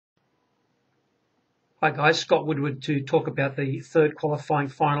Hi guys, Scott Woodward to talk about the third qualifying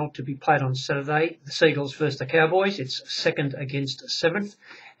final to be played on Saturday. The Seagulls versus the Cowboys. It's second against seventh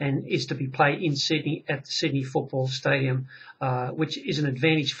and is to be played in Sydney at the Sydney Football Stadium, which is an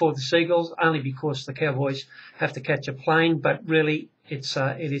advantage for the Seagulls only because the Cowboys have to catch a plane, but really it's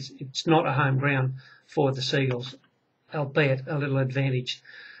not a home ground for the Seagulls, albeit a little advantage.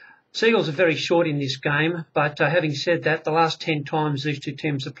 Seagulls are very short in this game, but having said that, the last 10 times these two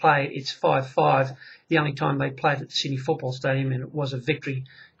teams have played, it's 5-5. The only time they played at the Sydney Football Stadium, and it was a victory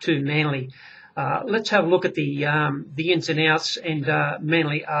to Manly. Let's have a look at the ins and outs, and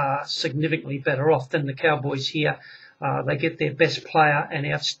Manly are significantly better off than the Cowboys here. They get their best player, an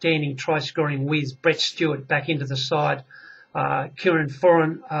outstanding try-scoring whiz, Brett Stewart, back into the side. Kieran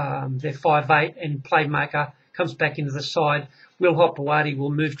Foran, their 5'8" and playmaker, comes back into the side. Will Hopewadi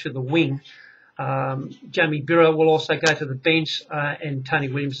will move to the wing. Jamie Birra will also go to the bench, and Tony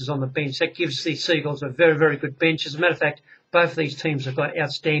Williams is on the bench. That gives the Seagulls a very, very good bench. As a matter of fact, both of these teams have got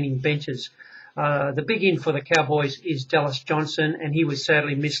outstanding benches. The big in for the Cowboys is Dallas Johnson, and he was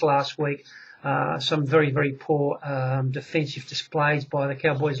sadly missed last week. Some very, very poor defensive displays by the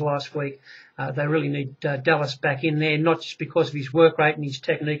Cowboys last week. They really need Dallas back in there, not just because of his work rate and his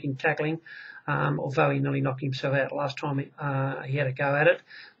technique in tackling, although he nearly knocked himself out last time he had a go at it.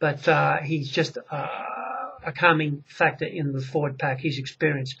 But he's just a calming factor in the forward pack, his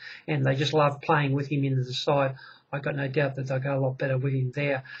experience, and they just love playing with him into the side. I've got no doubt that they'll go a lot better with him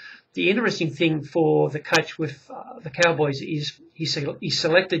there. The interesting thing for the coach with the Cowboys is he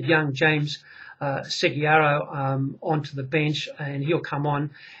selected young James Seguiaro onto the bench, and he'll come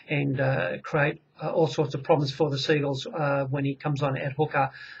on and create all sorts of problems for the Seagulls when he comes on at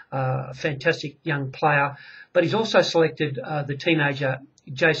hooker. A fantastic young player. But he's also selected the teenager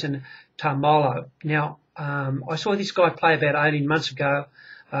Jason Tamalo. Now, I saw this guy play about 18 months ago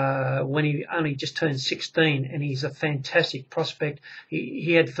when he only just turned 16, and he's a fantastic prospect.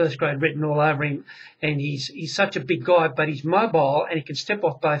 He had first grade written all over him, and he's such a big guy, but he's mobile and he can step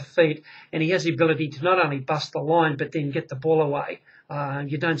off both feet, and he has the ability to not only bust the line but then get the ball away.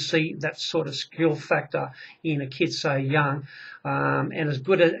 You don't see that sort of skill factor in a kid so young, and as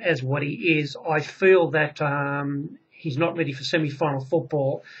good as what he is, I feel that he's not ready for semi-final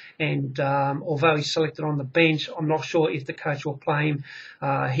football, and although he's selected on the bench, I'm not sure if the coach will play him.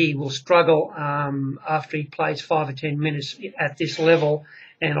 He will struggle after he plays 5 or 10 minutes at this level,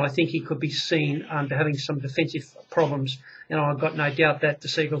 and I think he could be seen to having some defensive problems, and I've got no doubt that the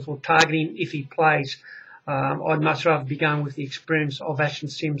Seagulls will target him if he plays. I'd much rather be going with the experience of Taraq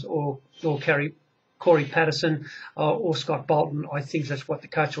Sims or Corey Patterson or Scott Bolton. I think that's what the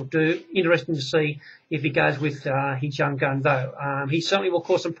coach will do. Interesting to see if he goes with his young gun, though. He certainly will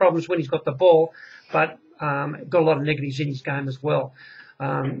cause some problems when he's got the ball, but got a lot of negatives in his game as well.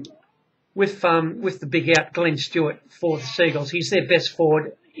 With the big out, Glenn Stewart for the Seagulls, he's their best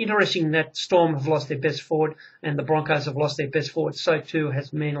forward. Interesting that Storm have lost their best forward and the Broncos have lost their best forward. So too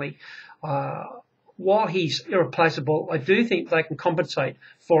has Manly. While he's irreplaceable, I do think they can compensate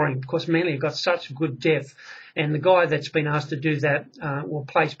for him because Manly have got such good depth. And the guy that's been asked to do that, or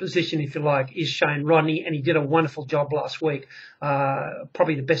play his position, if you like, is Shane Rodney, and he did a wonderful job last week.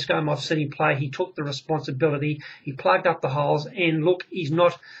 Probably the best game I've seen him play. He took the responsibility. He plugged up the holes, and look, he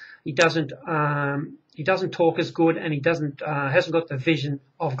doesn't talk as good, and he hasn't got the vision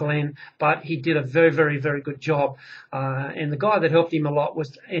of Glenn, but he did a very, very, very good job. And the guy that helped him a lot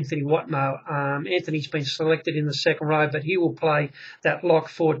was Anthony Watmough. Anthony's been selected in the second row, but he will play that lock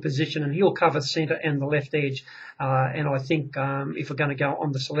forward position, and he'll cover centre and the left edge. And I think if we're going to go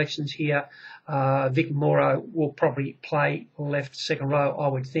on the selections here, Vic Morrow will probably play left second row, I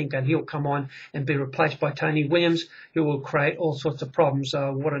would think, and he'll come on and be replaced by Tony Williams, who will create all sorts of problems.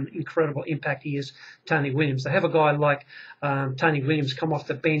 What an incredible impact he is, Tony Williams. They have a guy like Tony Williams come off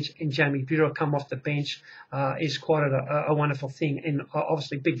the bench and Jamie Birra come off the bench is quite a wonderful thing. And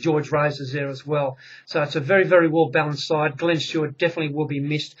obviously Big George Rose is there as well. So it's a very, very well-balanced side. Glenn Stewart definitely will be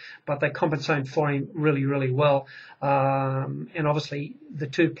missed, but they compensate for him really, really well. And obviously the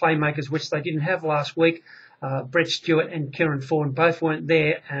two playmakers, which they didn't have last week, Brett Stewart and Kieran Foran, both weren't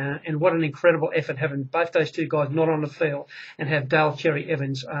there, and what an incredible effort having both those two guys not on the field and have Dale Cherry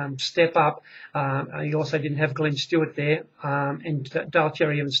Evans step up. He also didn't have Glenn Stewart there, and Dale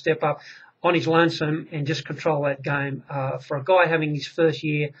Cherry Evans step up on his lonesome and just control that game. For a guy having his first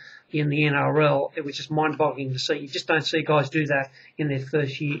year in the NRL, it was just mind-boggling to see. You just don't see guys do that in their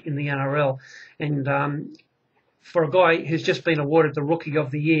first year in the NRL. And for a guy who's just been awarded the Rookie of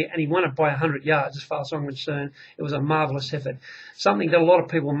the Year, and he won it by 100 yards, as far as I'm concerned, it was a marvellous effort. Something that a lot of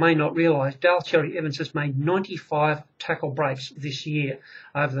people may not realise, Dale Cherry Evans has made 95 tackle breaks this year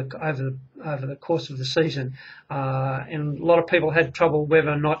over the course of the season. And a lot of people had trouble whether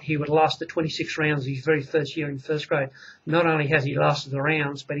or not he would last the 26 rounds his very first year in first grade. Not only has he lasted the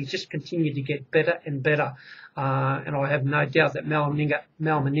rounds, but he's just continued to get better and better. And I have no doubt that Mal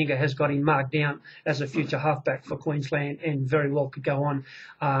Meninga has got him marked down as a future halfback for Queensland, and very well could go on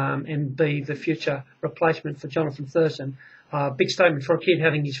and be the future replacement for Jonathan Thurston. Big statement for a kid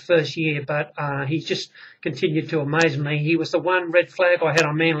having his first year, but he's just continued to amaze me. He was the one red flag I had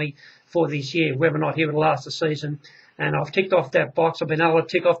on Manly for this year, whether or not he would last the season. And I've ticked off that box. I've been able to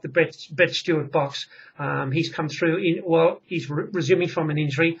tick off the Brett Stewart box. He's come through he's resuming from an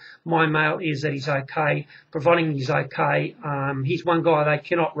injury. My mail is that he's okay. Providing he's okay, he's one guy they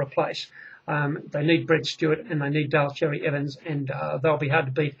cannot replace. They need Brett Stewart and they need Dale Cherry Evans, and they'll be hard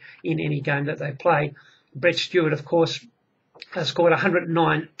to beat in any game that they play. Brett Stewart, of course, has scored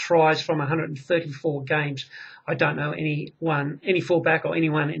 109 tries from 134 games. I don't know any fullback or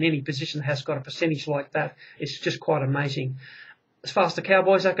anyone in any position that has got a percentage like that. It's just quite amazing. As far as the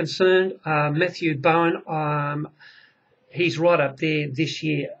Cowboys are concerned, Matthew Bowen, he's right up there this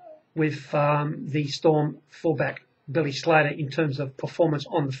year with the Storm fullback Billy Slater in terms of performance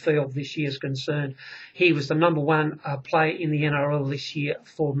on the field this year is concerned. He was the #1 player in the NRL this year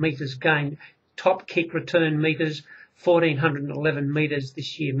for metres gained, top kick return metres, 1,411 metres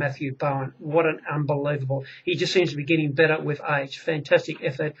this year, Matthew Bowen. What an unbelievable. He just seems to be getting better with age. Fantastic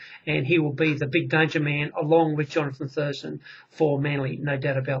effort, and he will be the big danger man along with Jonathan Thurston for Manly, no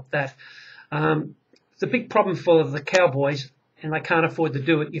doubt about that. The big problem for the Cowboys, and they can't afford to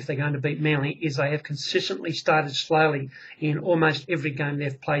do it if they're going to beat Manly, is they have consistently started slowly in almost every game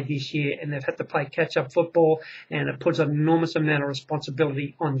they've played this year, and they've had to play catch-up football, and it puts an enormous amount of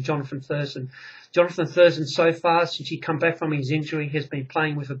responsibility on Jonathan Thurston. Jonathan Thurston, so far, since he come back from his injury, has been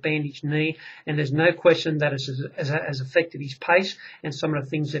playing with a bandaged knee, and there's no question that it has affected his pace and some of the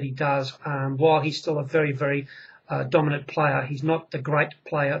things that he does. While he's still a very, very dominant player, he's not the great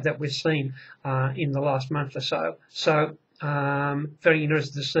player that we've seen in the last month or so. So, very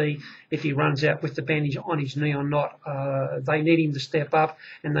interested to see if he runs out with the bandage on his knee or not. They need him to step up,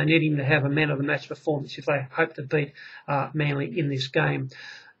 and they need him to have a man of the match performance if they hope to beat Manly in this game.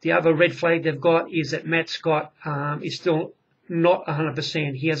 The other red flag they've got is that Matt Scott is still not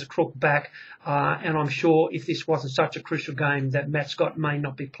 100%. He has a crook back, and I'm sure if this wasn't such a crucial game that Matt Scott may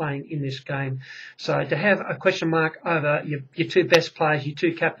not be playing in this game. So to have a question mark over your two best players, your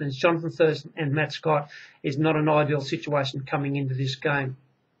two captains, Jonathan Thurston and Matt Scott, is not an ideal situation coming into this game.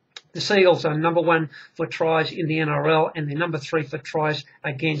 The Seagulls are #1 for tries in the NRL, and they're #3 for tries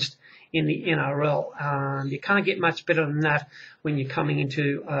against in the NRL. You can't get much better than that when you're coming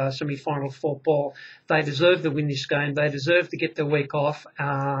into semi-final football. They deserve to win this game. They deserve to get the week off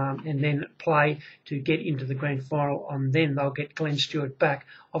and then play to get into the grand final, and then they'll get Glenn Stewart back.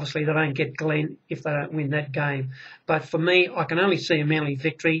 Obviously, they don't get Glenn if they don't win that game. But for me, I can only see a Manly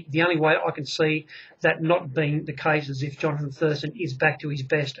victory. The only way I can see that not being the case is if Jonathan Thurston is back to his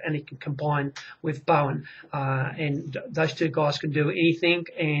best and he can combine with Bowen. And those two guys can do anything,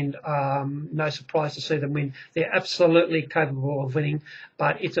 and no surprise to see them win. They're absolutely capable of winning,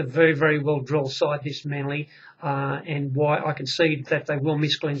 but it's a very, very well-drilled side, this Manly. And why I can see that they will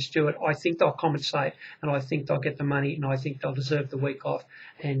miss Glenn Stewart. I think they'll compensate, and I think they'll get the money, and I think they'll deserve the week off,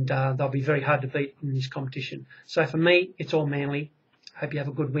 and they'll be very hard to beat in this competition. So for me, it's all Manly. Hope you have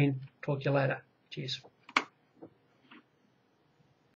a good win. Talk to you later. Cheers.